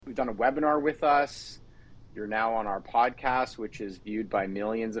done a webinar with us. You're now on our podcast, which is viewed by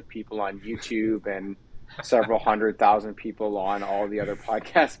millions of people on YouTube and several 100,000 people on all the other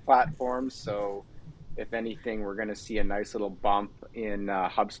podcast platforms. So if anything, we're going to see a nice little bump in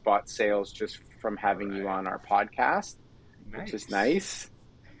HubSpot sales just from having you on our podcast, which is nice.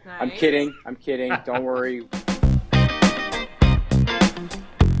 I'm kidding. Don't worry.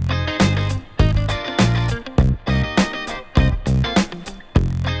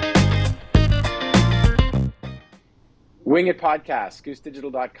 Wing It Podcast,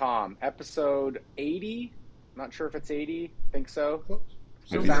 goosedigital.com, episode 80. Not sure if it's 80. Think so.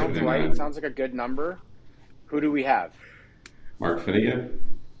 Sounds right. Sounds like a good number. Who do we have? Mark Finnegan.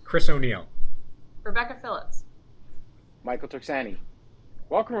 Chris O'Neill. Rebecca Phillips. Michael Tuxani.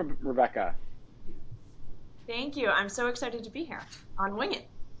 Welcome, Rebecca. Thank you. I'm so excited to be here on Wing It.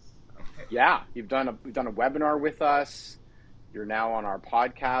 Yeah, we've done a webinar with us. You're now on our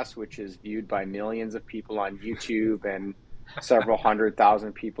podcast, which is viewed by millions of people on YouTube and several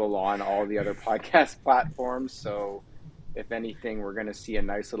 100,000 people on all the other podcast platforms. So if anything, we're going to see a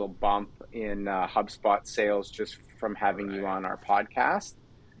nice little bump in HubSpot sales just from having you on our podcast,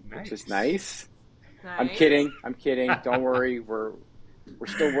 which is nice. I'm kidding. Don't worry. We're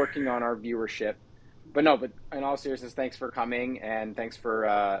still working on our viewership. But in all seriousness, thanks for coming and thanks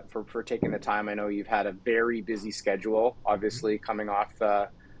for taking the time. I know you've had a very busy schedule, obviously coming off the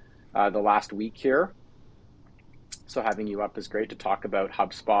last week here. So having you up is great to talk about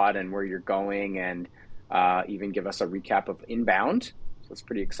HubSpot and where you're going and even give us a recap of Inbound. So it's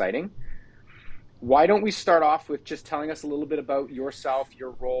pretty exciting. Why don't we start off with just telling us a little bit about yourself,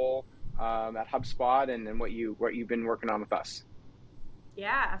 your role at HubSpot, and what you've been working on with us.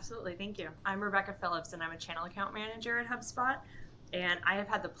 Yeah, absolutely. Thank you. I'm Rebecca Phillips, and I'm a channel account manager at HubSpot. And I have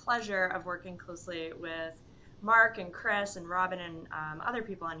had the pleasure of working closely with Mark and Chris and Robin and other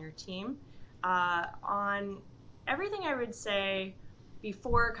people on your team on everything I would say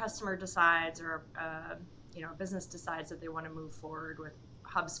before a customer decides or a business decides that they want to move forward with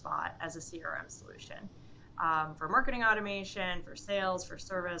HubSpot as a CRM solution for marketing automation, for sales, for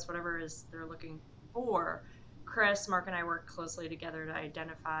service, whatever it is they're looking for. Chris, Mark, and I work closely together to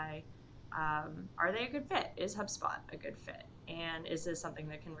identify, are they a good fit? Is HubSpot a good fit? And is this something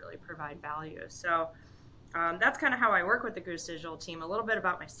that can really provide value? So that's kind of how I work with the Goose Digital team. A little bit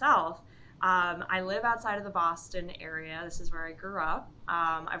about myself. I live outside of the Boston area. This is where I grew up.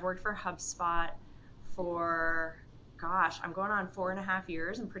 I've worked for HubSpot for, I'm going on 4.5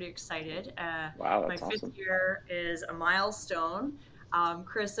 years. I'm pretty excited. Wow, that's awesome. My 5th year is a milestone.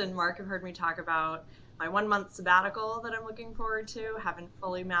 Chris and Mark have heard me talk about my 1-month sabbatical that I'm looking forward to. Haven't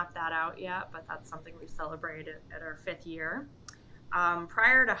fully mapped that out yet, but that's something we celebrated at our 5th year.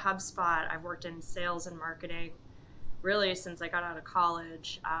 Prior to HubSpot, I've worked in sales and marketing really since I got out of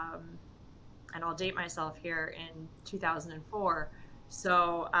college. And I'll date myself here in 2004.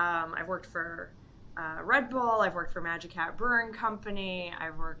 So I've worked for Red Bull, I've worked for Magic Hat Brewing Company,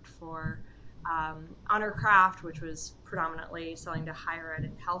 I've worked for Honorcraft, which was predominantly selling to higher ed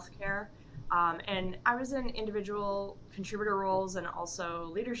and healthcare. And I was in individual contributor roles and also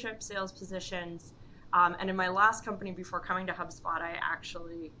leadership sales positions. And in my last company before coming to HubSpot, I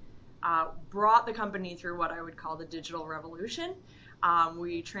actually brought the company through what I would call the digital revolution.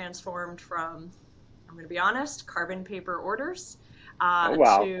 We transformed from, I'm going to be honest, carbon paper orders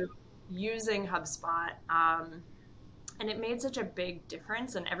to using HubSpot. And it made such a big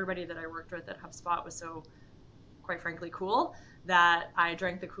difference. And everybody that I worked with at HubSpot was so, quite frankly, cool that I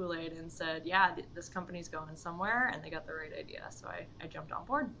drank the Kool-Aid and said, yeah, this company's going somewhere, and they got the right idea. So I jumped on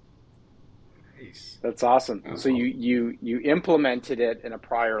board. Nice. That's awesome. So you implemented it in a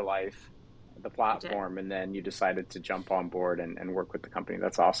prior life, the platform, and then you decided to jump on board and work with the company.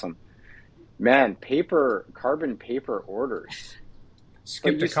 That's awesome. Man, carbon paper orders.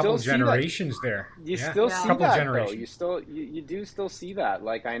 Skipped a couple generations there. You still see that, though. You do still see that.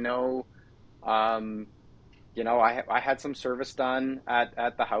 Like, I know, I had some service done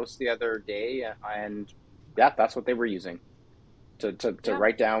at the house the other day, and that's what they were using to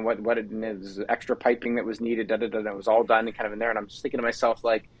write down what it is, extra piping that was needed. It was all done and kind of in there. And I'm just thinking to myself,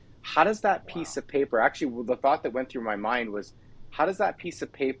 like, how does that piece of paper, actually, the thought that went through my mind was, how does that piece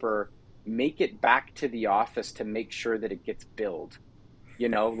of paper make it back to the office to make sure that it gets billed?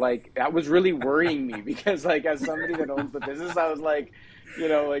 Like, that was really worrying me because, like, as somebody that owns the business, I was like,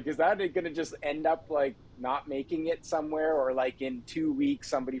 is that going to just end up, like, not making it somewhere, or, like, in 2 weeks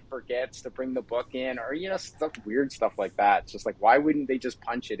somebody forgets to bring the book in, or, weird stuff like that. It's just like, why wouldn't they just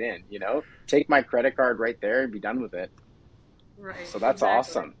punch it in, take my credit card right there and be done with it? Right. So that's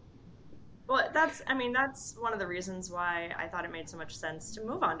awesome. Well, that's one of the reasons why I thought it made so much sense to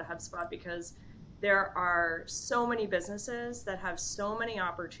move on to HubSpot, because there are so many businesses that have so many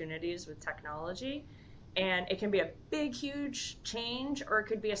opportunities with technology, and it can be a big, huge change, or it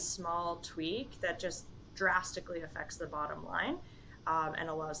could be a small tweak that just drastically affects the bottom line, and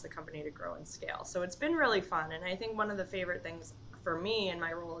allows the company to grow and scale. So it's been really fun. And I think one of the favorite things for me in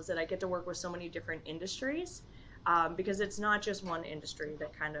my role is that I get to work with so many different industries, because it's not just one industry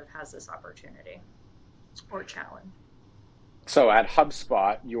that kind of has this opportunity or challenge. So at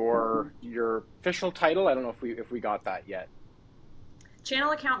HubSpot, your official title, I don't know if we got that yet.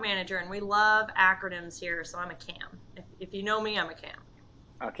 Channel Account Manager, and we love acronyms here, so I'm a CAM. If you know me, I'm a CAM.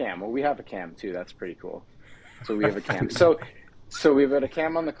 A CAM. Well, we have a CAM too. That's pretty cool. So we have a CAM. So we've got a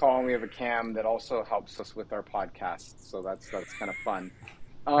CAM on the call, and we have a CAM that also helps us with our podcast. So that's kind of fun.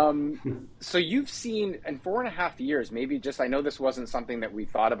 So you've seen in 4.5 years, maybe just, I know this wasn't something that we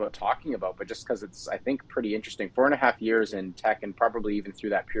thought about talking about, but just because it's, I think, pretty interesting. 4.5 years in tech, and probably even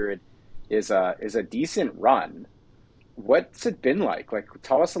through that period, is a decent run. What's it been like? Like,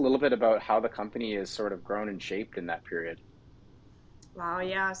 tell us a little bit about how the company has sort of grown and shaped in that period. Wow,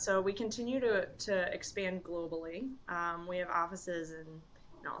 yeah. So we continue to expand globally. We have offices in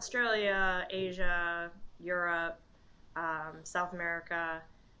Australia, Asia, Europe, South America,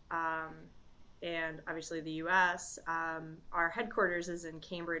 and obviously the US. Our headquarters is in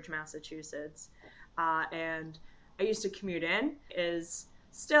Cambridge, Massachusetts. And I used to commute in.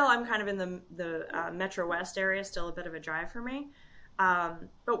 I'm kind of in the Metro West area, still a bit of a drive for me.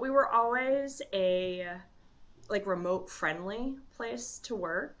 But we were always a remote friendly place to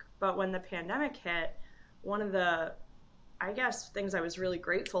work. But when the pandemic hit, one of the, I guess, things I was really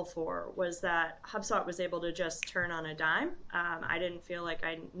grateful for was that HubSpot was able to just turn on a dime. I didn't feel like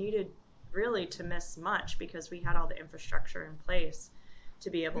I needed really to miss much, because we had all the infrastructure in place to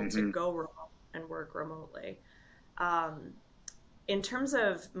be able to go remote and work remotely. In terms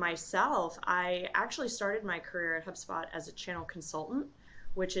of myself, I actually started my career at HubSpot as a channel consultant,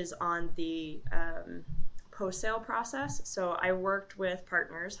 which is on the post-sale process. So I worked with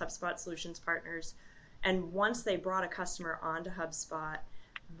partners, HubSpot Solutions partners, and once they brought a customer onto HubSpot,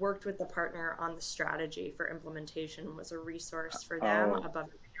 worked with the partner on the strategy for implementation, was a resource for them above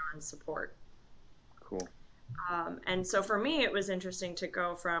and beyond support. Cool. And so for me, it was interesting to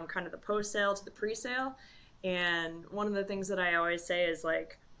go from kind of the post-sale to the pre-sale. And one of the things that I always say is,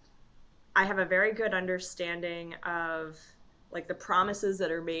 like, I have a very good understanding of like the promises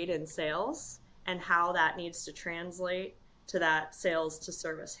that are made in sales and how that needs to translate to that sales to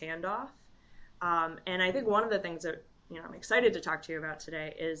service handoff. And I think one of the things that I'm excited to talk to you about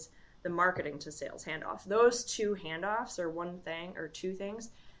today is the marketing to sales handoff. Those two handoffs are two things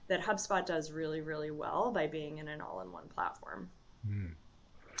that HubSpot does really, really well by being in an all-in-one platform.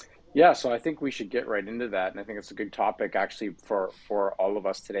 Yeah, so I think we should get right into that, and I think it's a good topic actually for all of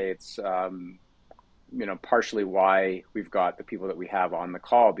us today. It's partially why we've got the people that we have on the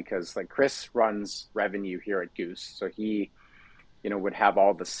call, because like Chris runs revenue here at Goose, so he would have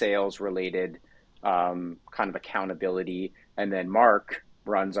all the sales related kind of accountability, and then Mark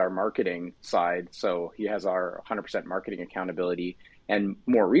runs our marketing side, so he has our 100% marketing accountability. And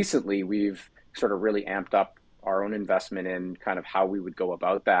more recently, we've sort of really amped up our own investment in kind of how we would go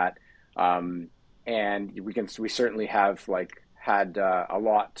about that. And we certainly have had a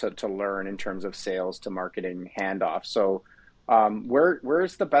lot to learn in terms of sales to marketing handoff. So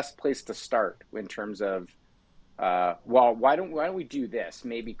where's the best place to start in terms of, why don't we do this?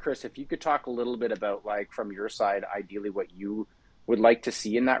 Maybe Chris, if you could talk a little bit about, like, from your side, ideally what you would like to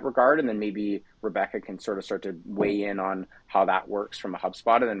see in that regard, and then maybe Rebecca can sort of start to weigh in on how that works from a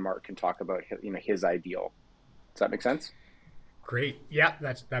HubSpot, and then Mark can talk about his ideal. Does that make sense? Great. Yeah,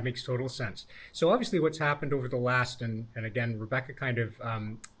 that makes total sense. So obviously what's happened over the last, and again, Rebecca kind of,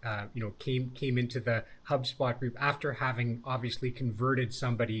 came into the HubSpot group after having obviously converted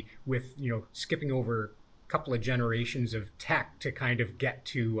somebody with, skipping over a couple of generations of tech to kind of get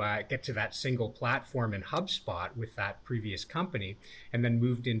to that single platform in HubSpot with that previous company, and then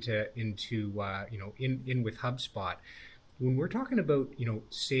moved into with HubSpot. When we're talking about,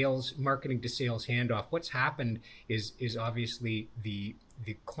 sales, marketing to sales handoff, what's happened is obviously the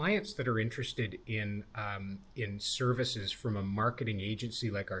clients that are interested in services from a marketing agency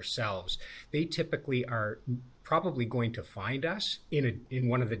like ourselves, they typically are probably going to find us in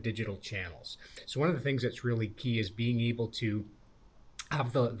one of the digital channels. So one of the things that's really key is being able to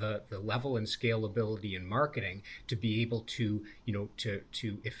have the level and scalability in marketing to be able to,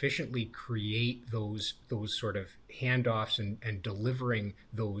 to efficiently create those sort of handoffs and delivering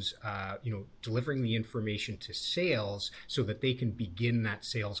those, delivering the information to sales so that they can begin that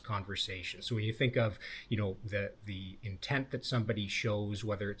sales conversation. So when you think of, the intent that somebody shows,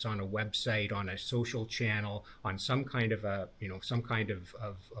 whether it's on a website, on a social channel, on some kind of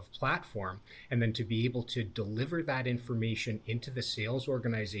of platform, and then to be able to deliver that information into the sales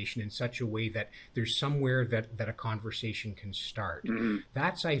organization in such a way that there's somewhere that a conversation can start. Mm-hmm.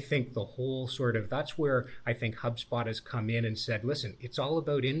 That's, I think, the whole that's where I think HubSpot has come in and said, listen, it's all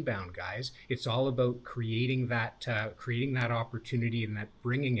about inbound, guys. It's all about creating that opportunity and that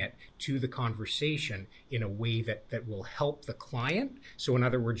bringing it to the conversation in a way that will help the client. So in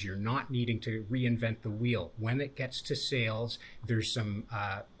other words, you're not needing to reinvent the wheel. When it gets to sales, there's some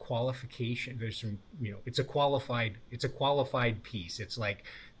qualification. There's some, it's a qualified piece. It's like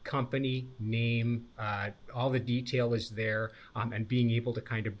company name, all the detail is there, and being able to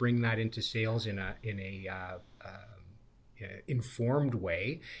kind of bring that into sales in a informed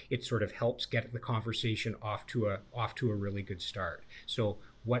way, it sort of helps get the conversation off to a really good start. So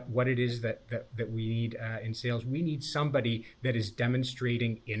what it is that we need in sales, we need somebody that is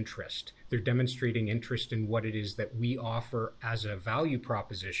demonstrating interest. They're demonstrating interest in what it is that we offer as a value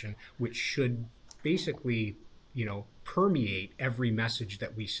proposition, which should basically, permeate every message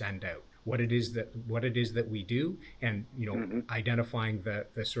that we send out. What it is that we do, and identifying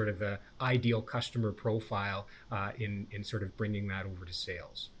the sort of the ideal customer profile in sort of bringing that over to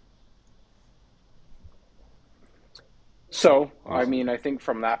sales. So, awesome. I think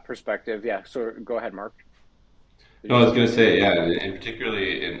from that perspective, yeah. So go ahead, Mark. No, I was going to say, yeah, and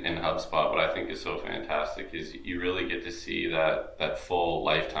particularly in HubSpot, what I think is so fantastic is you really get to see that full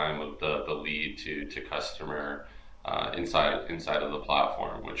lifetime of the lead to customer inside of the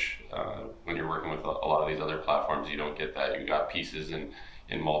platform, which when you're working with a lot of these other platforms, you don't get that. You got pieces in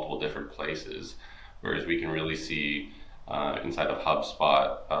multiple different places, whereas we can really see inside of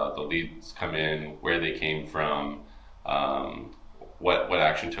HubSpot the leads come in, where they came from, what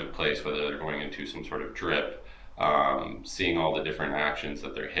action took place, whether they're going into some sort of drip, seeing all the different actions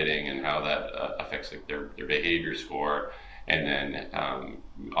that they're hitting and how that affects their behavior score, and then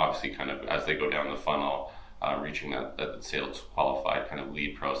obviously kind of as they go down the funnel, reaching that sales qualified kind of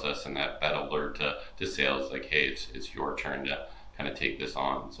lead process, and that alert to sales, like, hey, it's your turn to kind of take this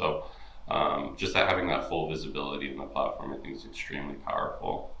on. So just having that full visibility in the platform, I think is extremely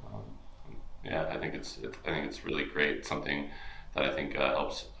powerful. I think it's really great. It's something that I think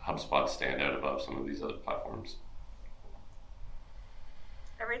helps HubSpot stand out above some of these other platforms.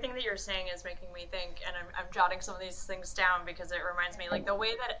 Everything that you're saying is making me think, and I'm jotting some of these things down because it reminds me, like, the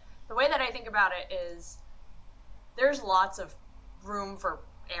way that I think about it is there's lots of room for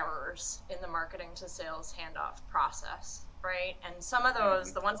errors in the marketing to sales handoff process, right? And some of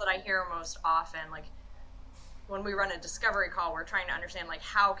those, the ones that I hear most often, like when we run a discovery call, we're trying to understand, like,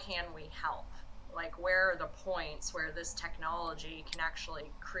 how can we help? Like, where are the points where this technology can actually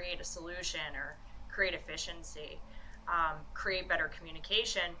create a solution or create efficiency, create better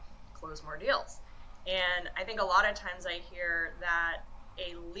communication, close more deals? And I think a lot of times I hear that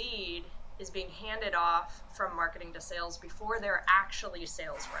a lead is being handed off from marketing to sales before they're actually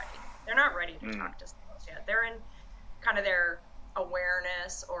sales ready. They're not ready to talk to sales yet. They're in kind of their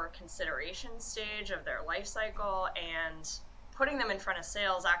awareness or consideration stage of their life cycle, and putting them in front of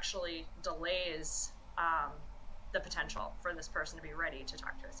sales actually delays the potential for this person to be ready to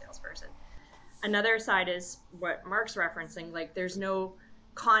talk to a salesperson. Another side is what Mark's referencing, like, there's no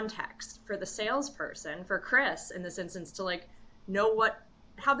context for the salesperson, for Chris in this instance, to like know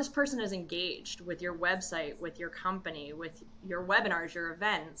how this person is engaged with your website, with your company, with your webinars, your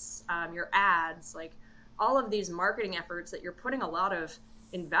events, your ads, like all of these marketing efforts that you're putting a lot of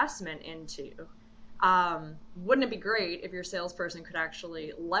investment into. Wouldn't it be great if your salesperson could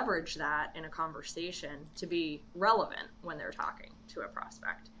actually leverage that in a conversation to be relevant when they're talking to a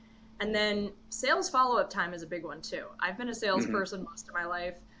prospect? And then sales follow-up time is a big one too. I've been a salesperson most of my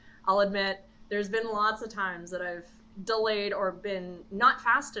life. I'll admit there's been lots of times that I've delayed or been not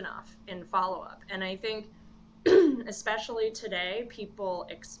fast enough in follow-up. And I think especially today, people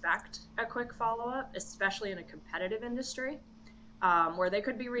expect a quick follow-up, especially in a competitive industry, where they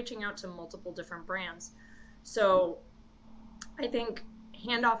could be reaching out to multiple different brands. So I think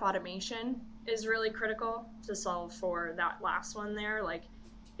handoff automation is really critical to solve for that last one there. Like,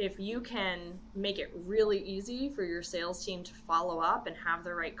 if you can make it really easy for your sales team to follow up and have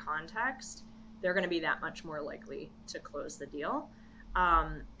the right context, they're going to be that much more likely to close the deal.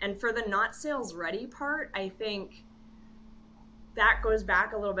 And for the not sales ready part, I think that goes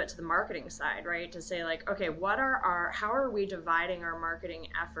back a little bit to the marketing side, right? To say like, okay, how are we dividing our marketing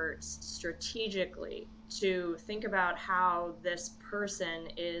efforts strategically to think about how this person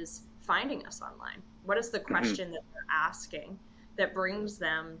is finding us online? What is the question that they're asking that brings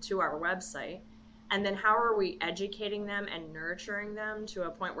them to our website? And then how are we educating them and nurturing them to a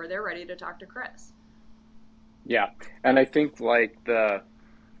point where they're ready to talk to Chris? Yeah. And I think like the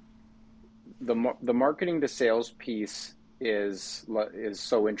marketing to sales piece is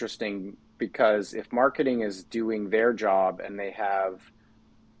so interesting, because if marketing is doing their job and they have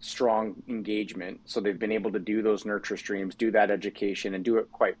strong engagement, so they've been able to do those nurture streams, do that education, and do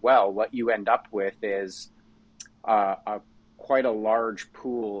it quite well, what you end up with is quite a large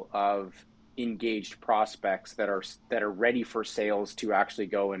pool of engaged prospects that are ready for sales to actually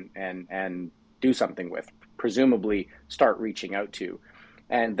go and do something with, presumably start reaching out to.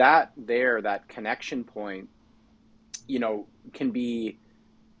 And that connection point, can be,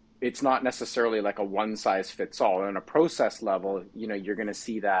 it's not necessarily like a one size fits all. On a process level, you're going to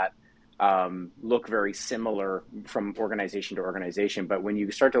see that look very similar from organization to organization. But when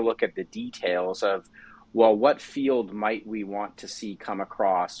you start to look at the details of, well, what field might we want to see come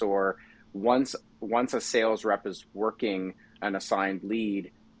across, or once a sales rep is working an assigned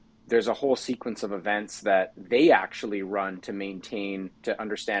lead, there's a whole sequence of events that they actually run to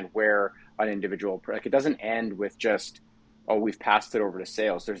understand where an individual, like, it doesn't end with just, oh, we've passed it over to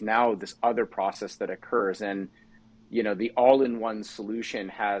sales. There's now this other process that occurs. And, the all-in-one solution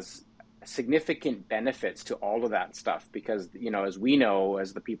has significant benefits to all of that stuff, because, as we know,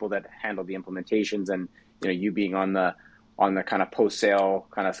 as the people that handle the implementations, and, you being on the kind of post-sale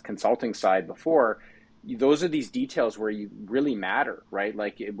kind of consulting side before, those are these details where you really matter, right?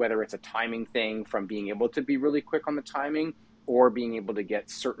 Like whether it's a timing thing from being able to be really quick on the timing, or being able to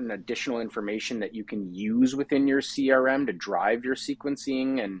get certain additional information that you can use within your CRM to drive your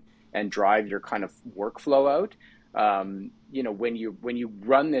sequencing and drive your kind of workflow out. When you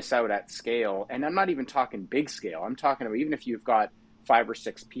run this out at scale, and I'm not even talking big scale, I'm talking about even if you've got 5 or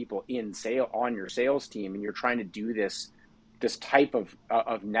 6 people on your sales team, and you're trying to do this type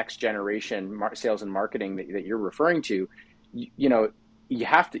of next generation sales and marketing that you're referring to, you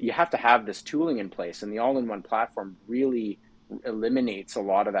have to have this tooling in place, and the all-in-one platform really eliminates a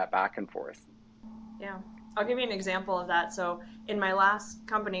lot of that back and forth. Yeah, I'll give you an example of that. So in my last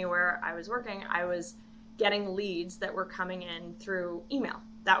company where I was working, I was getting leads that were coming in through email.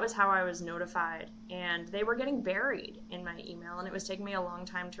 That was how I was notified, and they were getting buried in my email, and it was taking me a long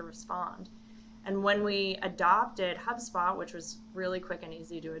time to respond. And when we adopted HubSpot, which was really quick and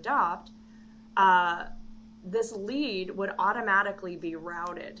easy to adopt, this lead would automatically be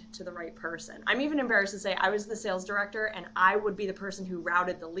routed to the right person. I'm even embarrassed to say I was the sales director, and I would be the person who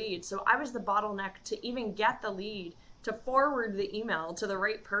routed the lead. So I was the bottleneck to even get the lead, to forward the email to the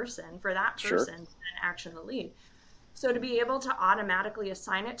right person for that person to then action the lead. So to be able to automatically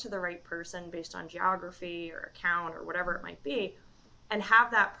assign it to the right person based on geography or account or whatever it might be, and have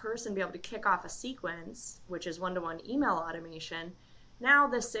that person be able to kick off a sequence, which is one-to-one email automation, now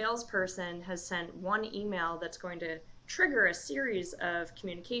the salesperson has sent one email that's going to trigger a series of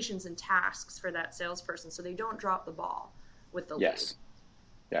communications and tasks for that salesperson, so they don't drop the ball with the lead.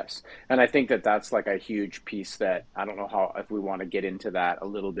 Yes. And I think that that's like a huge piece that I don't know if we want to get into that a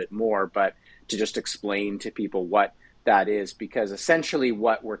little bit more, but to just explain to people what that is, because essentially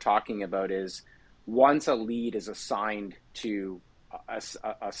what we're talking about is once a lead is assigned to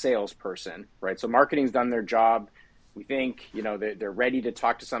a salesperson, right? So marketing's done their job. We think, they're ready to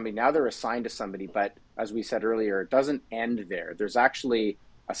talk to somebody. Now they're assigned to somebody. But as we said earlier, it doesn't end there. There's actually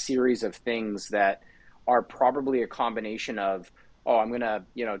a series of things that are probably a combination of, oh, I'm going to,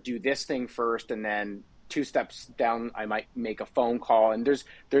 do this thing first, and then 2 steps down, I might make a phone call. And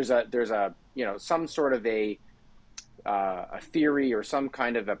there's a some sort of a theory or some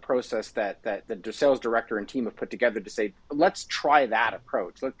kind of a process that the sales director and team have put together to say, let's try that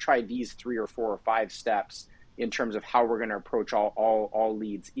approach. Let's try these 3 or 4 or 5 steps in terms of how we're going to approach all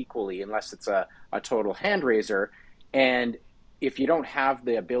leads equally, unless it's a total hand raiser. And if you don't have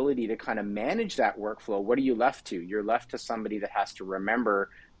the ability to kind of manage that workflow, what are you left to? You're left to somebody that has to remember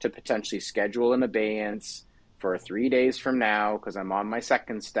to potentially schedule an abeyance for 3 days from now because I'm on my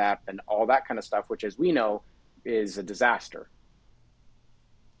second step and all that kind of stuff, which, as we know, is a disaster.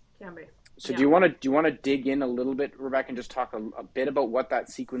 Can be. So do you want to dig in a little bit, Rebecca, and just talk a bit about what that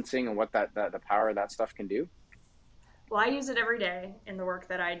sequencing and what the power of that stuff can do? Well, I use it every day in the work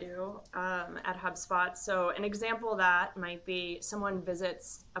that I do at HubSpot. So an example of that might be someone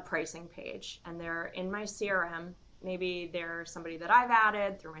visits a pricing page and they're in my CRM. Maybe they're somebody that I've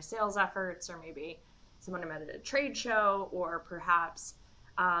added through my sales efforts, or maybe someone I met at a trade show, or perhaps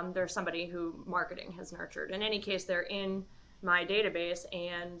there's somebody who marketing has nurtured. In any case, they're in my database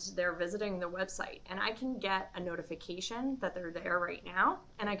and they're visiting the website, and I can get a notification that they're there right now,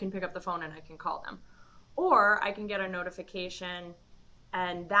 and I can pick up the phone and I can call them. Or I can get a notification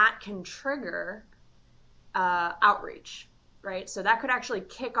and that can trigger outreach, right? So that could actually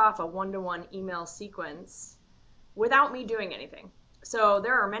kick off a one-to-one email sequence without me doing anything. So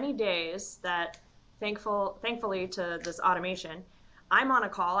there are many days that, thankfully to this automation, I'm on a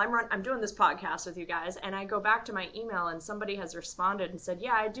call, I'm doing this podcast with you guys, and I go back to my email and somebody has responded and said,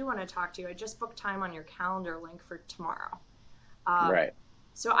 yeah, I do want to talk to you. I just booked time on your calendar link for tomorrow. Right.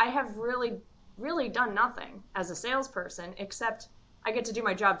 So I have really done nothing as a salesperson, except I get to do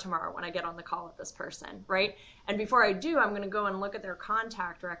my job tomorrow when I get on the call with this person, right? And before I do, I'm going to go and look at their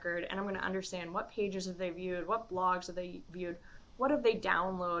contact record, and I'm going to understand what pages have they viewed, what blogs have they viewed, what have they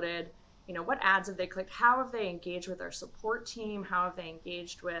downloaded, what ads have they clicked, how have they engaged with our support team, how have they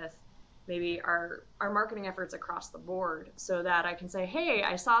engaged with maybe our marketing efforts across the board, so that I can say, hey,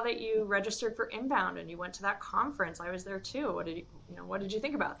 I saw that you registered for Inbound and you went to that conference. I was there too. What did you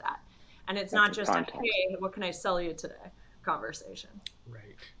think about that? And it's not just a, hey, what can I sell you today conversation.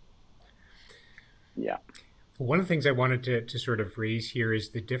 Right. Yeah. One of the things I wanted to sort of raise here is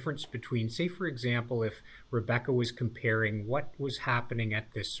the difference between, say, for example, if Rebecca was comparing what was happening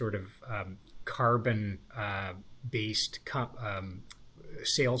at this sort of carbon-based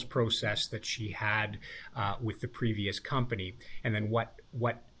sales process that she had with the previous company, and then what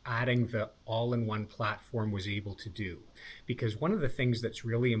adding the all-in-one platform was able to do. Because one of the things that's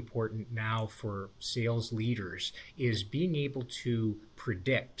really important now for sales leaders is being able to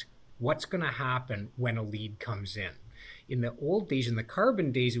predict what's going to happen when a lead comes in. In the old days, in the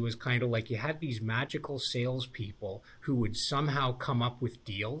carbon days, it was kind of like you had these magical salespeople who would somehow come up with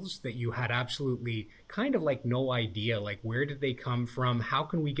deals that you had absolutely kind of like no idea, like where did they come from? How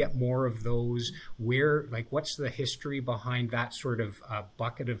can we get more of those? What's the history behind that sort of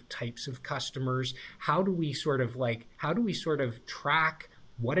bucket of types of customers? How do we sort of track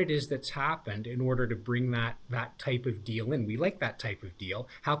what it is that's happened in order to bring that type of deal in? We like that type of deal.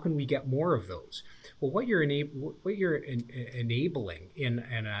 How can we get more of those? Well, what you're enabling in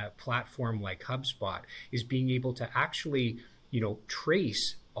a platform like HubSpot is being able to actually,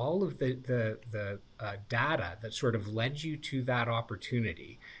 trace all of the data that sort of led you to that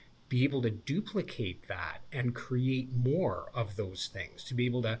opportunity, be able to duplicate that and create more of those things, to be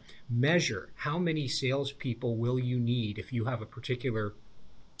able to measure how many salespeople will you need if you have a particular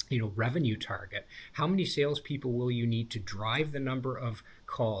revenue target. How many salespeople will you need to drive the number of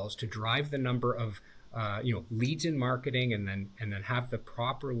calls, to drive the number of leads in marketing, and then have the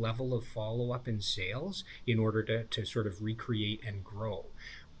proper level of follow-up in sales in order to sort of recreate and grow.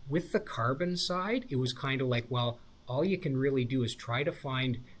 With the carbon side, it was kind of like, well, all you can really do is try to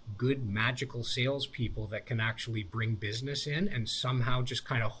find good magical salespeople that can actually bring business in and somehow just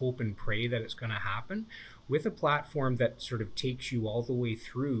kind of hope and pray that it's going to happen. With a platform that sort of takes you all the way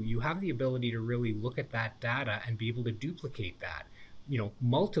through, you have the ability to really look at that data and be able to duplicate that,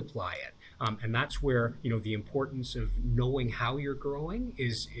 multiply it. And that's where, the importance of knowing how you're growing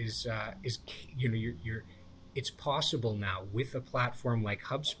is it's possible now with a platform like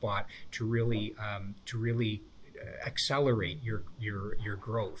HubSpot to really accelerate your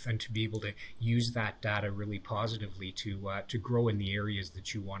growth and to be able to use that data really positively to grow in the areas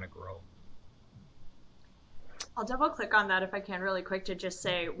that you want to grow. I'll double click on that if I can really quick to just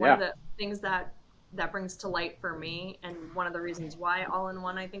say one of the things that brings to light for me, and one of the reasons why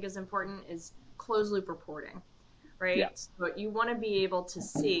all-in-one I think is important, is closed loop reporting, right? Yeah. So you want to be able to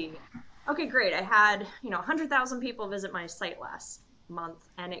see, okay, great, I had 100,000 people visit my site last month,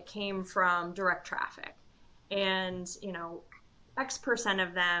 and it came from direct traffic, and X%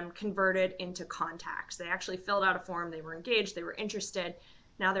 of them converted into contacts. They actually filled out a form, they were engaged, they were interested,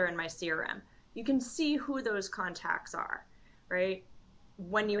 now they're in my CRM. You can see who those contacts are, right?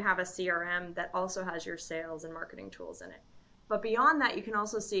 When you have a CRM that also has your sales and marketing tools in it. But beyond that, you can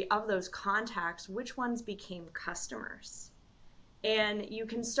also see of those contacts, which ones became customers. And you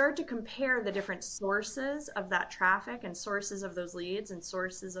can start to compare the different sources of that traffic and sources of those leads and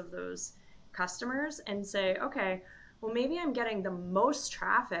sources of those customers and say, okay, well, maybe I'm getting the most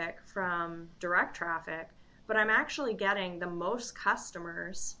traffic from direct traffic, but I'm actually getting the most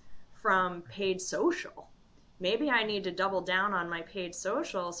customers from paid social. Maybe I need to double down on my paid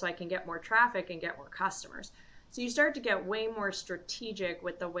social so I can get more traffic and get more customers. So you start to get way more strategic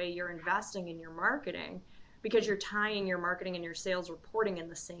with the way you're investing in your marketing, because you're tying your marketing and your sales reporting in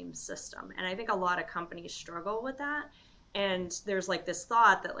the same system. And I think a lot of companies struggle with that. And there's like this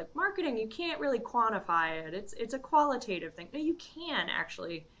thought that like marketing, you can't really quantify it. It's a qualitative thing. No, you can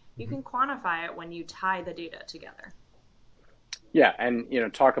actually. You can quantify it when you tie the data together. Yeah,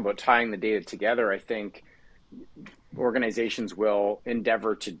 and talk about tying the data together. I think organizations will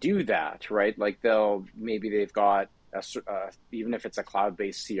endeavor to do that, right? Like they've got even if it's a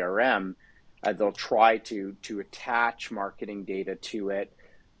cloud-based CRM, they'll try to attach marketing data to it,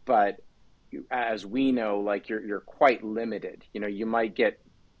 but as we know, like you're quite limited. You might get,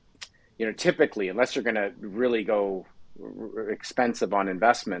 typically, unless you're going to really go expensive on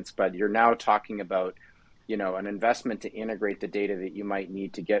investments, but you're now talking about, an investment to integrate the data that you might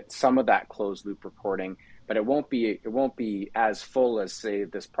need to get some of that closed loop reporting, but it won't be as full as, say,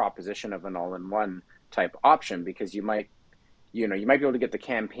 this proposition of an all-in-one type option, because you might be able to get the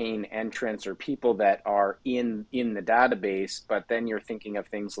campaign entrants or people that are in the database, but then you're thinking of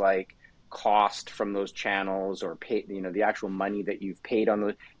things like cost from those channels or pay, the actual money that you've paid on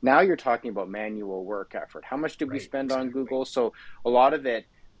the. Now you're talking about manual work effort. How much did we spend on Google? So a lot of it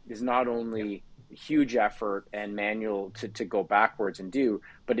is not only huge effort and manual to go backwards and do,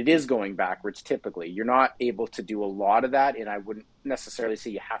 but it is going backwards. Typically, you're not able to do a lot of that, and I wouldn't necessarily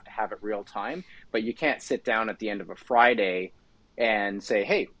say you have to have it real time, but you can't sit down at the end of a Friday and say,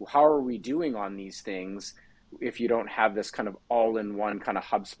 hey, how are we doing on these things, if you don't have this kind of all-in-one kind of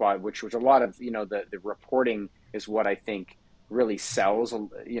HubSpot, which a lot of, the reporting is what I think really sells,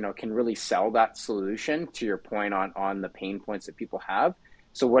 can really sell that solution, to your point on the pain points that people have.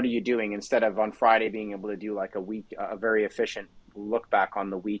 So what are you doing instead of on Friday being able to do like a very efficient look back on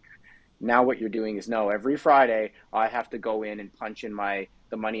the week? Now what you're doing is, no, every Friday I have to go in and punch in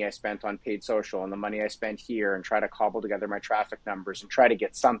the money I spent on paid social and the money I spent here, and try to cobble together my traffic numbers and try to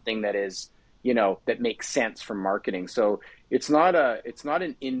get something that is, that makes sense from marketing. So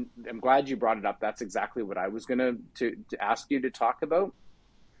I'm glad you brought it up. That's exactly what I was going to ask you to talk about,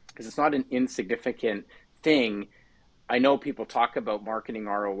 because it's not an insignificant thing. I know people talk about marketing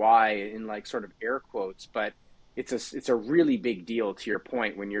ROI in like sort of air quotes, but it's a really big deal, to your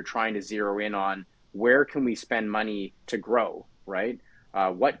point, when you're trying to zero in on where can we spend money to grow, right?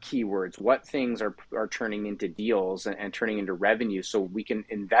 What keywords, what things are turning into deals and turning into revenue, so we can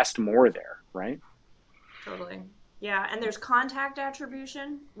invest more there, right? Totally. Yeah, and there's contact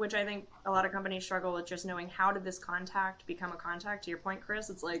attribution, which I think a lot of companies struggle with, just knowing how did this contact become a contact. To your point, Chris,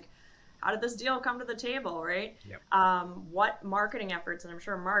 it's like, how did this deal come to the table, right? Yep. What marketing efforts, and I'm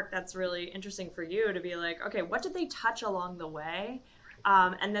sure, Mark, that's really interesting for you to be like, okay, what did they touch along the way?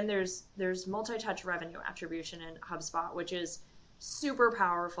 And then there's multi-touch revenue attribution in HubSpot, which is super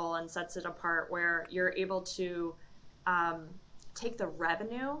powerful and sets it apart, where you're able to take the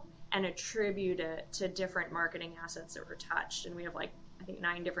revenue and attribute it to different marketing assets that were touched. And we have like, I think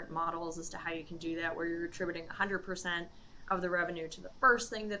 9 different models as to how you can do that, where you're attributing 100% of the revenue to the first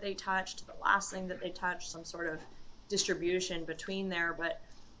thing that they touched, to the last thing that they touched, some sort of distribution between there. But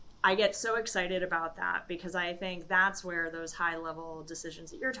I get so excited about that, because I think that's where those high level decisions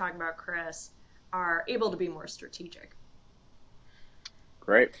that you're talking about, Chris, are able to be more strategic.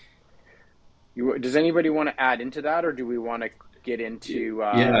 Great. Does anybody want to add into that, or do we want to get into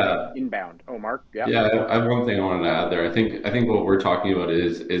inbound? Oh, Mark. Yeah. I have one thing I wanted to add there. I think what we're talking about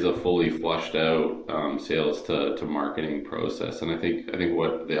is a fully flushed out sales to marketing process, and I think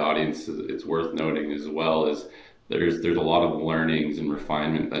what the audience, it's worth noting as well, is there's a lot of learnings and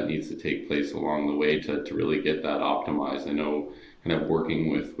refinement that needs to take place along the way to really get that optimized. I know, kind of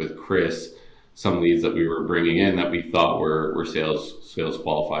working with Chris, some leads that we were bringing in that we thought were sales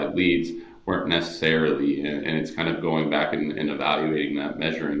qualified leads weren't necessarily, and it's kind of going back and evaluating that,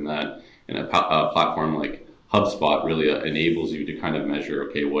 measuring that. And a platform like HubSpot really enables you to kind of measure,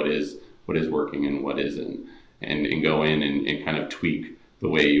 okay, what is working and what isn't, and go in and kind of tweak the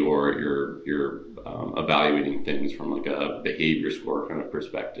way you're evaluating things from like a behavior score kind of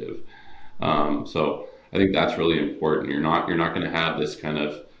perspective. So I think that's really important. You're not going to have this kind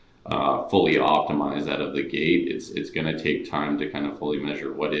of fully optimized out of the gate. It's going to take time to kind of fully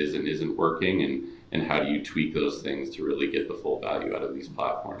measure what is and isn't working, and how do you tweak those things to really get the full value out of these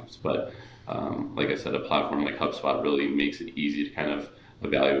platforms. But like I said, a platform like HubSpot really makes it easy to kind of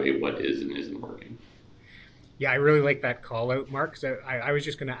evaluate what is and isn't working. Yeah, I really like that call out, Mark. So I was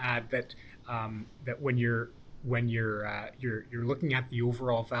just going to add that that when you're looking at the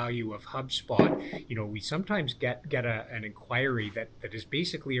overall value of HubSpot, we sometimes get an inquiry that is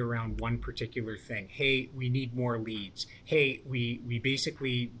basically around one particular thing. Hey, we need more leads. Hey, we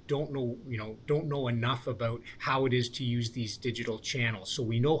basically don't know enough about how it is to use these digital channels. So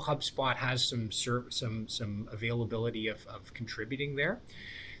we know HubSpot has some availability of contributing there.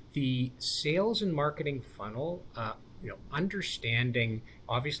 The sales and marketing funnel understanding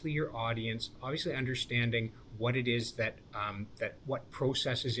obviously your audience, obviously understanding what it is that what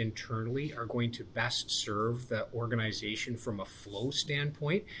processes internally are going to best serve the organization from a flow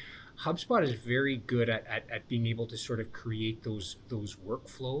standpoint. HubSpot is very good at being able to sort of create those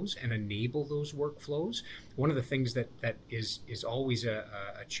workflows and enable those workflows. One of the things that is always a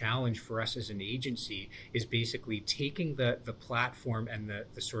challenge for us as an agency is basically taking the platform and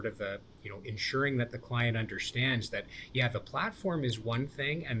the sort of the ensuring that the client understands that the platform is one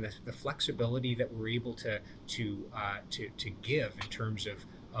thing, and the flexibility that we're able to give in terms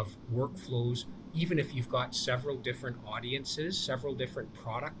of workflows, even if you've got several different audiences, several different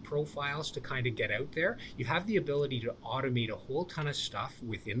product profiles to kind of get out there, you have the ability to automate a whole ton of stuff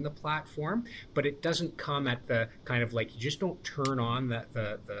within the platform, but it doesn't come at the kind of like, you just don't turn on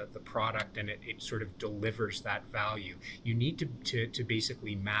the product and it sort of delivers that value. You need to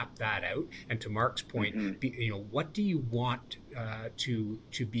basically map that out. And to Mark's point, what do you want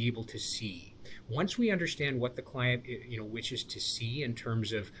to be able to see? Once we understand what the client wishes to see in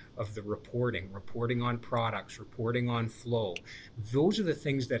terms of the reporting on products, reporting on flow, those are the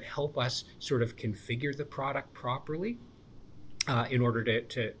things that help us sort of configure the product properly in order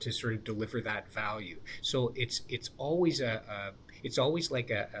to sort of deliver that value. So it's always like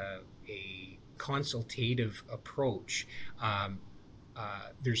a consultative approach.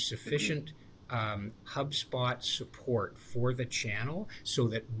 There's sufficient HubSpot support for the channel so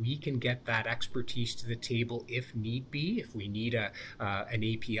that we can get that expertise to the table if need be. If we need an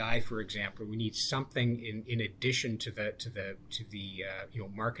API, for example, we need something in addition to the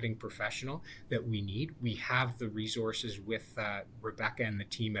marketing professional that we need. We have the resources with Rebecca and the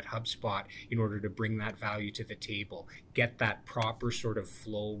team at HubSpot in order to bring that value to the table, get that proper sort of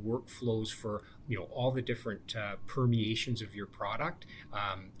flow, workflows for all the different permeations of your product,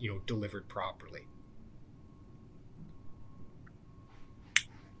 delivered properly.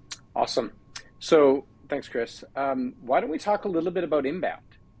 Awesome. So thanks, Chris. Why don't we talk a little bit about inbound,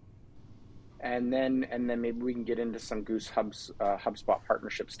 and then maybe we can get into some Goose HubSpot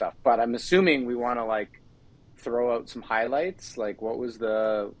partnership stuff. But I'm assuming we want to throw out some highlights. Like, what was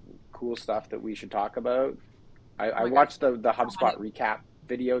the cool stuff that we should talk about? I watched the HubSpot recap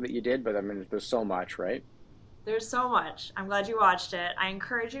video that you did, but I mean, there's so much, right? There's so much. I'm glad you watched it. I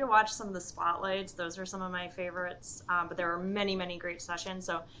encourage you to watch some of the spotlights. Those are some of my favorites, but there are many, many great sessions.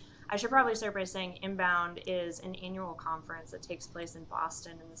 So I should probably start by saying Inbound is an annual conference that takes place in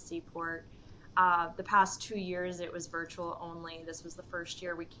Boston in the Seaport. The past 2 years, it was virtual only. This was the first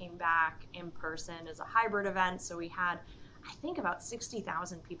year we came back in person as a hybrid event. So we had, I think, about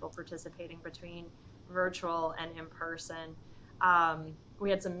 60,000 people participating between virtual and in person. We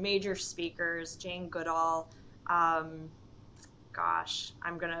had some major speakers, Jane Goodall. I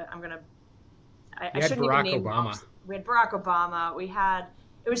shouldn't even name Obama. We had Barack Obama.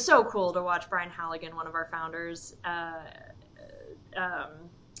 It was so cool to watch Brian Halligan, one of our founders,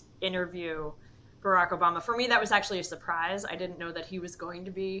 interview Barack Obama. For me, that was actually a surprise. I didn't know that he was going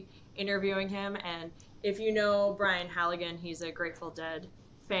to be interviewing him. And if you know Brian Halligan, he's a Grateful Dead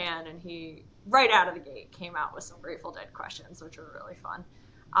fan, and he, right out of the gate, came out with some Grateful Dead questions, which were really fun.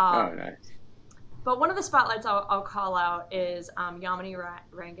 Nice. But one of the spotlights I'll call out is Yamini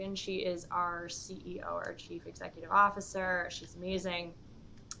Rangan. She is our CEO, our Chief Executive Officer. She's amazing.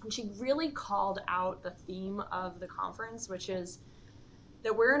 And she really called out the theme of the conference, which is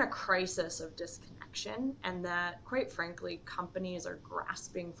that we're in a crisis of disconnection, and that, quite frankly, companies are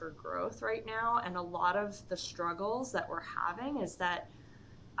grasping for growth right now. And a lot of the struggles that we're having is that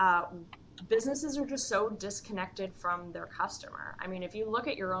businesses are just so disconnected from their customer. I mean, if you look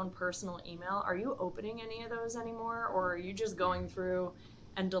at your own personal email, are you opening any of those anymore? Or are you just going through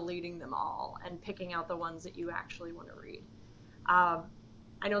and deleting them all and picking out the ones that you actually want to read?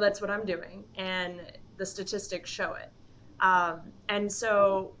 I know that's what I'm doing, and the statistics show it. And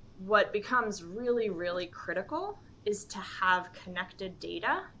so what becomes really, really critical is to have connected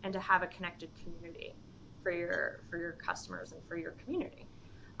data and to have a connected community for your customers and for your community.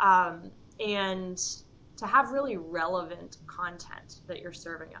 And to have really relevant content that you're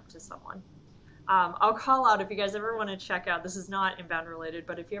serving up to someone. I'll call out, if you guys ever want to check out, this is not Inbound related,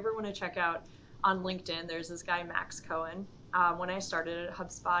 but if you ever want to check out on LinkedIn, there's this guy, Max Cohen. When I started at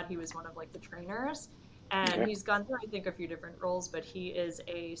HubSpot, he was one of the trainers, and he's gone through, I think, a few different roles, but he is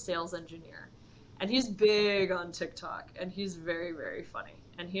a sales engineer, and he's big on TikTok, and he's very, very funny.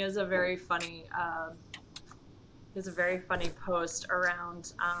 And he has a very funny, post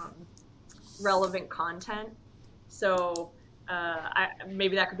around relevant content. So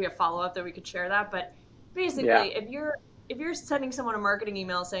maybe that could be a follow-up that we could share that. But basically, if you're sending someone a marketing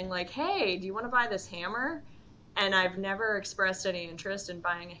email saying hey, do you want to buy this hammer? and I've never expressed any interest in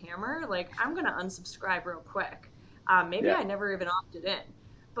buying a hammer, like I'm going to unsubscribe real quick. Maybe Yeah. I never even opted in.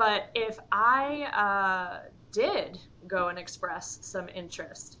 But if I did go and express some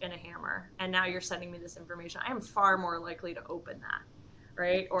interest in a hammer, and now you're sending me this information, I am far more likely to open that,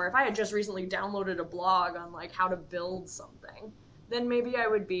 right? Or if I had just recently downloaded a blog on like how to build something, then maybe I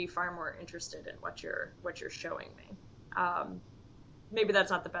would be far more interested in what you're showing me. Maybe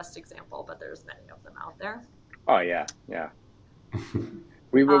that's not the best example, but there's many of them out there. Oh yeah, yeah.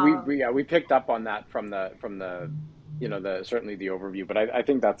 We picked up on that from the certainly the overview, but I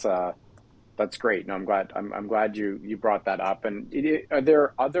think that's great. No, I'm glad you brought that up. And are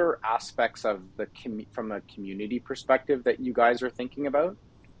there other aspects of from a community perspective that you guys are thinking about?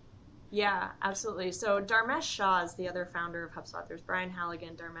 Yeah, absolutely. So Dharmesh Shah is the other founder of HubSpot. There's Brian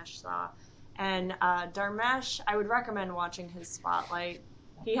Halligan, Dharmesh Shah. And Dharmesh, I would recommend watching his spotlight.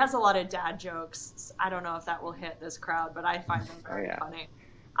 He has a lot of dad jokes. I don't know if that will hit this crowd, but I find them very funny.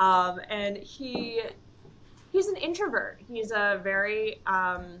 And he's an introvert. He's a very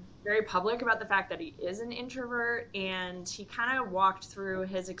public about the fact that he is an introvert, and he kind of walked through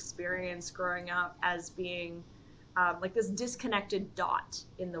his experience growing up as being like this disconnected dot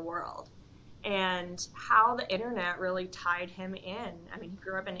in the world, and how the internet really tied him in. I mean, he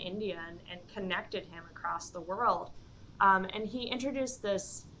grew up in India and connected him across the world. And he introduced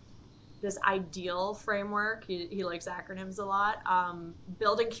this ideal framework. He likes acronyms a lot.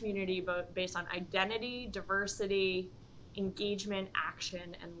 Building community based on identity, diversity, engagement,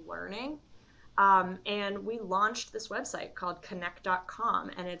 action, and learning. And we launched this website called Connect.com,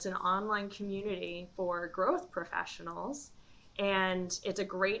 and it's an online community for growth professionals. And it's a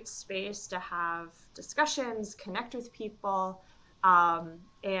great space to have discussions, connect with people,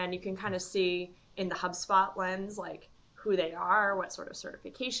 and you can kind of see in the HubSpot lens, like who they are, what sort of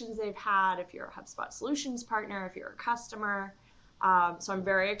certifications they've had, if you're a HubSpot solutions partner, if you're a customer. So I'm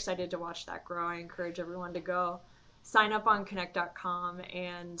very excited to watch that grow. I encourage everyone to go sign up on Connect.com,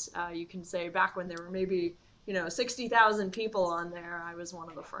 and you can say back when there were maybe 60,000 people on there, I was one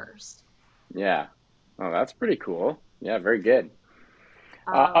of the first. Yeah. Oh, that's pretty cool. Yeah, very good.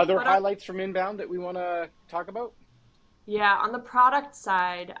 Other highlights from Inbound that we want to talk about? Yeah, on the product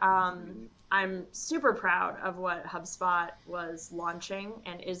side, I'm super proud of what HubSpot was launching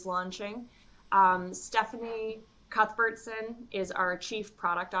and is launching. Stephanie Cuthbertson is our Chief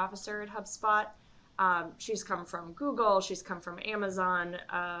Product Officer at HubSpot. She's come from Google, she's come from Amazon,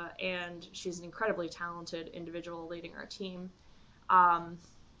 and she's an incredibly talented individual leading our team.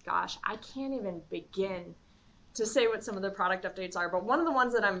 Gosh, I can't even begin to say what some of the product updates are, but one of the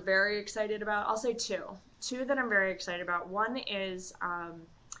ones that I'm very excited about, I'll say two that I'm very excited about. One is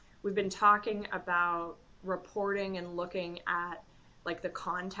we've been talking about reporting and looking at like the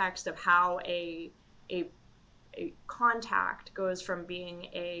context of how a contact goes from being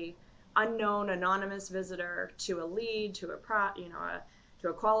a unknown anonymous visitor to a lead, to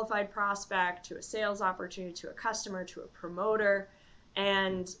a qualified prospect, to a sales opportunity, to a customer, to a promoter.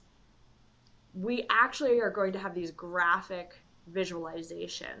 And we actually are going to have these graphic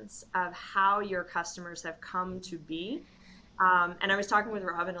visualizations of how your customers have come to be. And I was talking with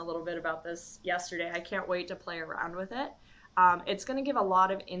Robin a little bit about this yesterday. I can't wait to play around with it. It's going to give a lot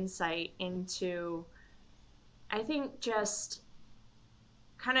of insight into, I think, just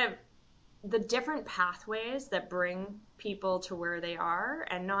kind of the different pathways that bring people to where they are,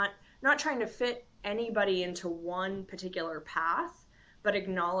 and not trying to fit anybody into one particular path, but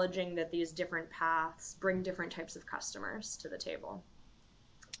acknowledging that these different paths bring different types of customers to the table.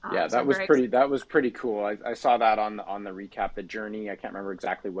 Yeah, that was pretty cool. I saw that on the recap, the journey. I can't remember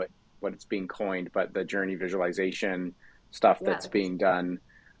exactly what it's being coined, but the journey visualization stuff that's being done.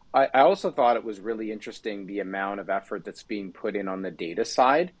 I also thought it was really interesting the amount of effort that's being put in on the data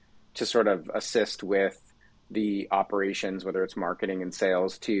side to sort of assist with the operations, whether it's marketing and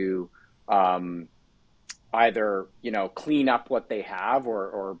sales, to either clean up what they have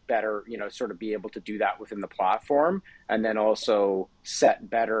or better sort of be able to do that within the platform, and then also set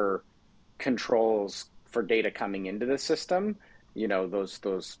better controls for data coming into the system, those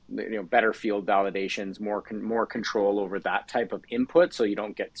better field validations, more control over that type of input, so you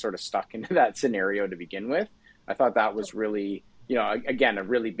don't get sort of stuck into that scenario to begin with. I thought that was really again a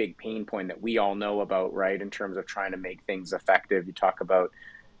really big pain point that we all know about, right, in terms of trying to make things effective. You talk about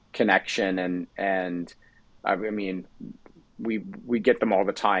connection and I mean, we get them all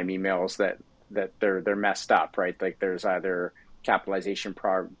the time, emails that they're messed up, right? Like there's either capitalization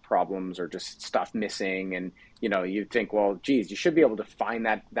problems or just stuff missing, and you think, well, geez, you should be able to find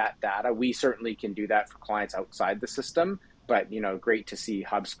that data. We certainly can do that for clients outside the system, but great to see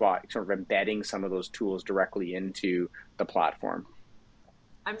HubSpot sort of embedding some of those tools directly into the platform.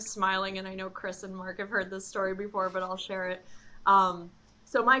 I'm smiling, and I know Chris and Mark have heard this story before, but I'll share it.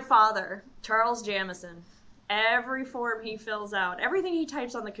 So my father, Charles Jamison, every form he fills out, everything he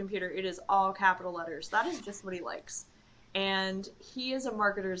types on the computer, it is all capital letters. That is just what he likes. And he is a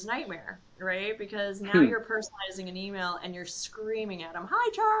marketer's nightmare, right? Because now you're personalizing an email and you're screaming at him,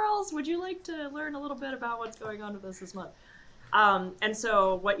 "Hi, Charles, would you like to learn a little bit about what's going on with us this month?" And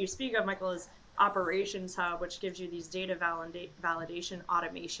so what you speak of, Michael, is Operations Hub, which gives you these data validation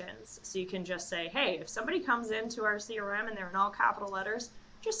automations. So you can just say, hey, if somebody comes into our CRM and they're in all capital letters,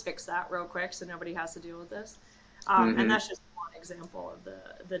 just fix that real quick so nobody has to deal with this. And that's just one example of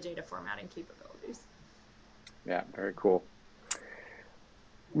the data formatting capabilities. Yeah, very cool.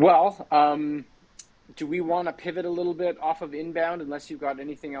 Well, do we want to pivot a little bit off of Inbound, unless you've got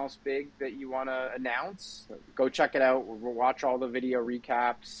anything else big that you want to announce? Go check it out. We'll watch all the video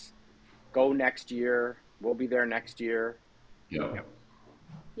recaps. Go next year. We'll be there next year. Yep.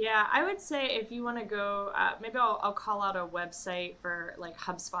 Yeah, I would say if you want to go, maybe I'll call out a website for like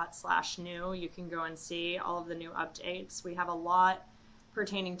HubSpot/new. You can go and see all of the new updates. We have a lot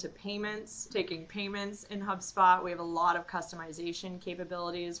pertaining to payments, taking payments in HubSpot. We have a lot of customization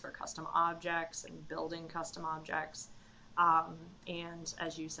capabilities for custom objects and building custom objects. And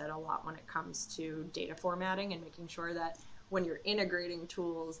as you said, a lot when it comes to data formatting and making sure that when you're integrating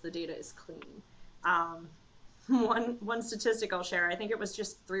tools, the data is clean. One statistic I'll share, I think it was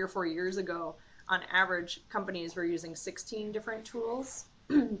just 3 or 4 years ago, on average, companies were using 16 different tools,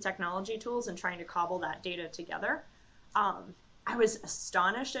 technology tools, and trying to cobble that data together. I was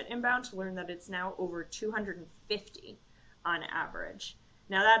astonished at Inbound to learn that it's now over 250 on average.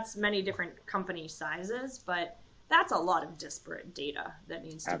 Now that's many different company sizes, but that's a lot of disparate data that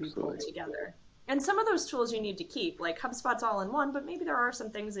needs to be pulled together. And some of those tools you need to keep, like HubSpot's all in one, but maybe there are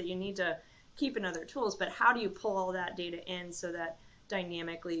some things that you need to keep in other tools. But how do you pull all that data in so that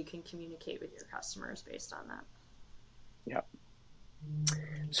dynamically you can communicate with your customers based on that? Yep.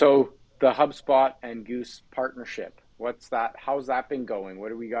 So the HubSpot and Goose partnership, what's that? How's that been going? What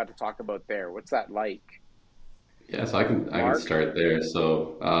do we got to talk about there? What's that like? Yeah, so I can start there.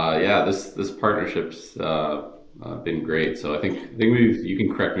 So this partnership's been great. So I think you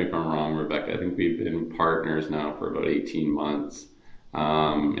can correct me if I'm wrong, Rebecca. I think we've been partners now for about 18 months,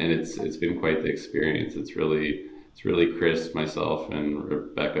 and it's been quite the experience. It's really Chris, myself, and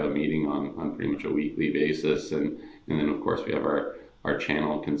Rebecca meeting on pretty much a weekly basis, and then of course we have our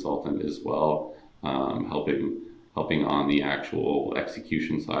channel consultant as well, helping on the actual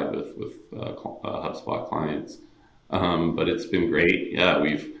execution side with HubSpot clients. But it's been great. Yeah,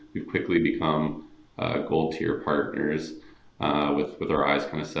 we've quickly become gold tier partners with our eyes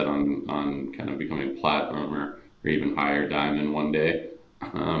kind of set on kind of becoming platinum or even higher diamond one day.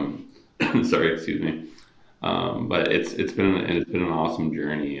 Sorry, excuse me. But it's been an awesome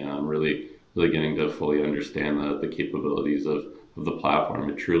journey. Really getting to fully understand the capabilities of the platform.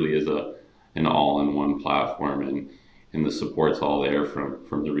 It truly is an all-in-one platform, and the support's all there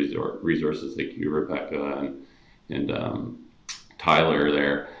from the resources like you, Rebecca, and Tyler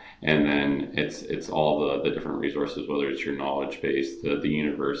there. And then it's all the different resources, whether it's your knowledge base, the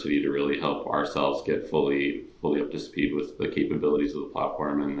university, to really help ourselves get fully up to speed with the capabilities of the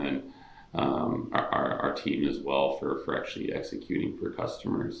platform, and then our team as well for actually executing for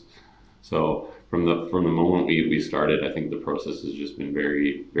customers. So from the moment we started, I think the process has just been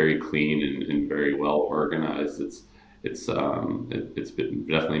very, very clean and very well organized. It's been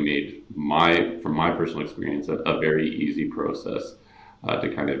definitely made from my personal experience a very easy process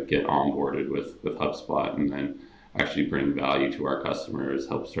to kind of get onboarded with HubSpot, and then actually bring value to our customers,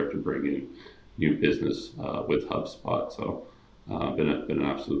 help start to bring in new business with HubSpot. So been an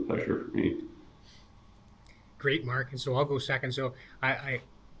absolute pleasure for me. Great, Mark. And so I'll go second. So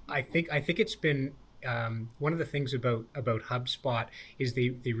I think it's been one of the things about HubSpot is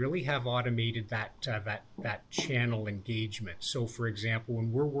they really have automated that channel engagement. So, for example,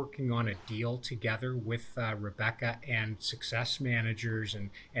 when we're working on a deal together with Rebecca and success managers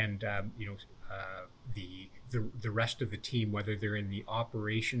and the rest of the team, whether they're in the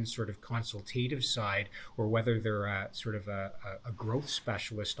operations sort of consultative side or whether they're sort of a growth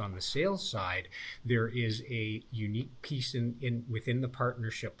specialist on the sales side, there is a unique piece within the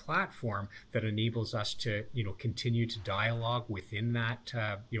partnership platform that enables us to continue to dialogue within that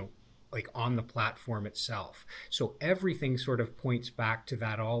like on the platform itself. So everything sort of points back to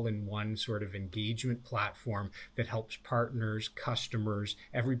that all-in-one sort of engagement platform that helps partners, customers,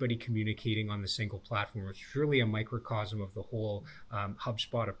 everybody communicating on the single platform. It's really a microcosm of the whole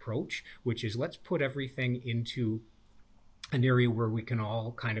HubSpot approach, which is let's put everything into an area where we can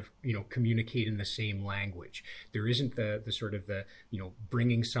all kind of, communicate in the same language. There isn't the sort of the,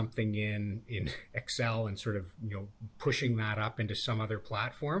 bringing something in Excel and sort of, pushing that up into some other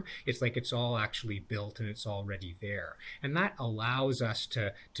platform. It's like it's all actually built and it's already there. And that allows us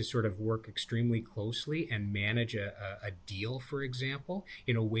to sort of work extremely closely and manage a deal, for example,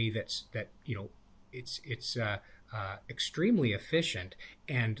 in a way it's extremely efficient,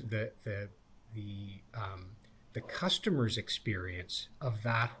 and the customer's experience of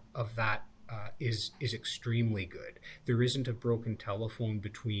that is extremely good. There isn't a broken telephone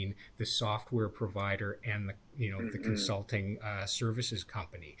between the software provider and the consulting services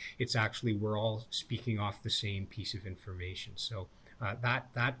company. It's actually, we're all speaking off the same piece of information. So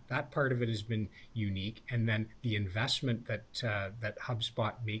that part of it has been unique. And then the investment that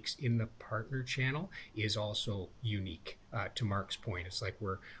HubSpot makes in the partner channel is also unique. To Mark's point, it's like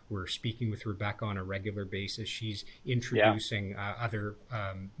we're speaking with Rebecca on a regular basis. She's introducing other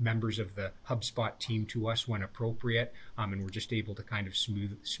members of the HubSpot team to us when appropriate, and we're just able to kind of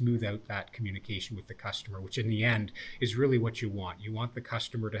smooth out that communication with the customer, which in the end is really what you want. You want the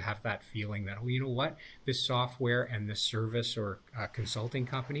customer to have that feeling that, oh, you know what, this software and this service or consulting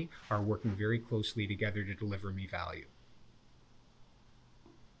company are working very closely together to deliver me value.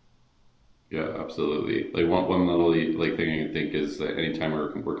 Yeah, absolutely. Like one little thing I think is that anytime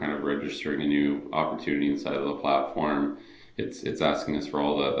we're kind of registering a new opportunity inside of the platform, it's asking us for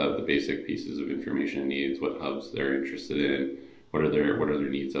all the basic pieces of information it needs, what hubs they're interested in, what are their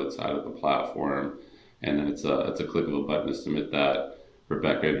needs outside of the platform, and then it's a click of a button to submit that.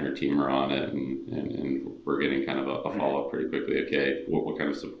 Rebecca and her team are on it, and we're getting kind of a follow up pretty quickly. Okay, what kind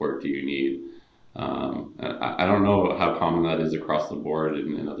of support do you need? I don't know how common that is across the board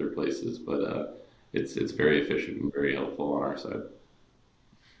in other places, but it's very efficient and very helpful on our side.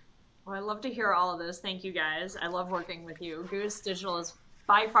 Well, I love to hear all of this. Thank you, guys. I love working with you. Goose Digital is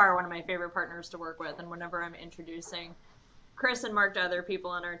by far one of my favorite partners to work with, and whenever I'm introducing Chris and Mark to other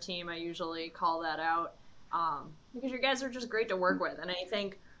people on our team, I usually call that out because you guys are just great to work with, and I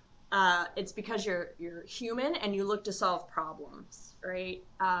think it's because you're human and you look to solve problems, right?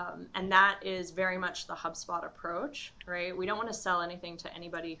 And that is very much the HubSpot approach, right? We don't want to sell anything to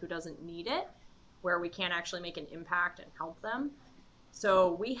anybody who doesn't need it, where we can't actually make an impact and help them.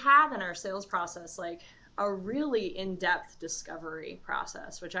 So we have in our sales process like a really in-depth discovery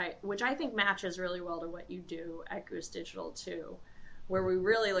process, which I think matches really well to what you do at Goose Digital too, where we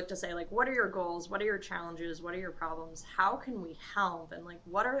really look to say, like, what are your goals? What are your challenges? What are your problems? How can we help? And like,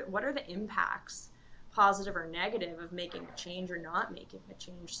 what are the impacts, positive or negative, of making a change or not making a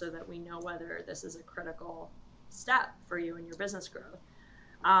change, so that we know whether this is a critical step for you in your business growth.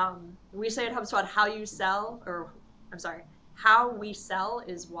 We say at HubSpot, how we sell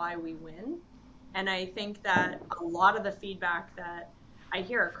is why we win. And I think that a lot of the feedback that I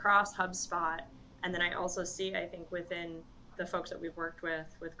hear across HubSpot, and then I also see, I think, within the folks that we've worked with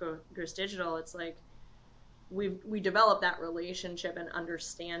Goose Digital, it's like we develop that relationship and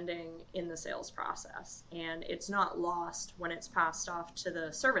understanding in the sales process, and it's not lost when it's passed off to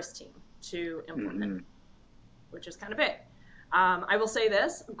the service team to implement, which is kind of big. I will say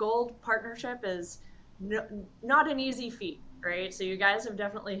this, Gold partnership is not an easy feat, right? So you guys have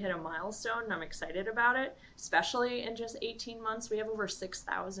definitely hit a milestone, and I'm excited about it, especially in just 18 months. We have over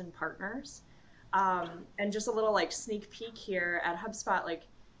 6,000 partners. And just a little like sneak peek here at HubSpot, like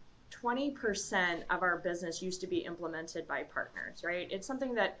 20% of our business used to be implemented by partners, right? It's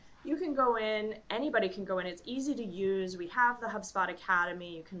something that you can go in, anybody can go in, it's easy to use. We have the HubSpot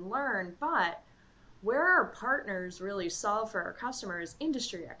Academy, you can learn, but where our partners really solve for our customers,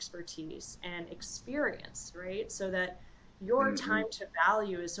 industry expertise and experience, right? So that your time to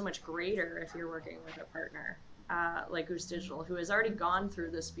value is so much greater if you're working with a partner like Goose Digital, who has already gone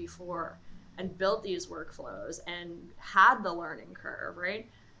through this before and built these workflows and had the learning curve, right?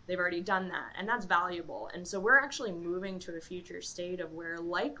 They've already done that, and that's valuable. And so we're actually moving to a future state of where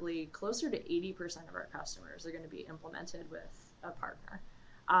likely closer to 80% of our customers are going to be implemented with a partner.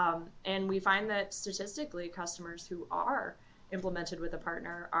 And we find that statistically, customers who are implemented with a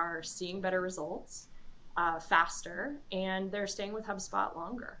partner are seeing better results faster, and they're staying with HubSpot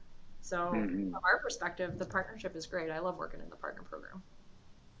longer. So from our perspective, the partnership is great. I love working in the partner program.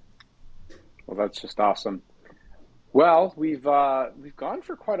 Well, that's just awesome. Well, we've gone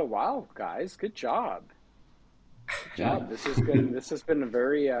for quite a while, guys. Good job. Good job. This has been a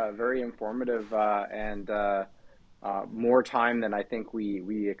very very informative and more time than I think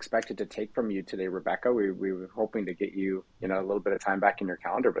we expected to take from you today, Rebecca. We were hoping to get you a little bit of time back in your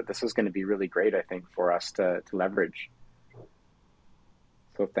calendar, but this is going to be really great, I think, for us to leverage.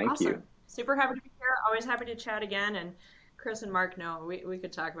 So thank you. Super happy to be here. Always happy to chat again. And Chris and Mark know we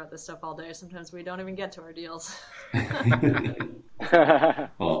could talk about this stuff all day. Sometimes we don't even get to our deals.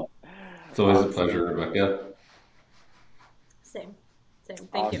 Well, it's always a pleasure, Rebecca. Same. Thank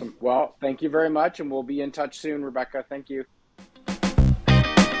awesome. you. Well, thank you very much, and we'll be in touch soon, Rebecca. Thank you.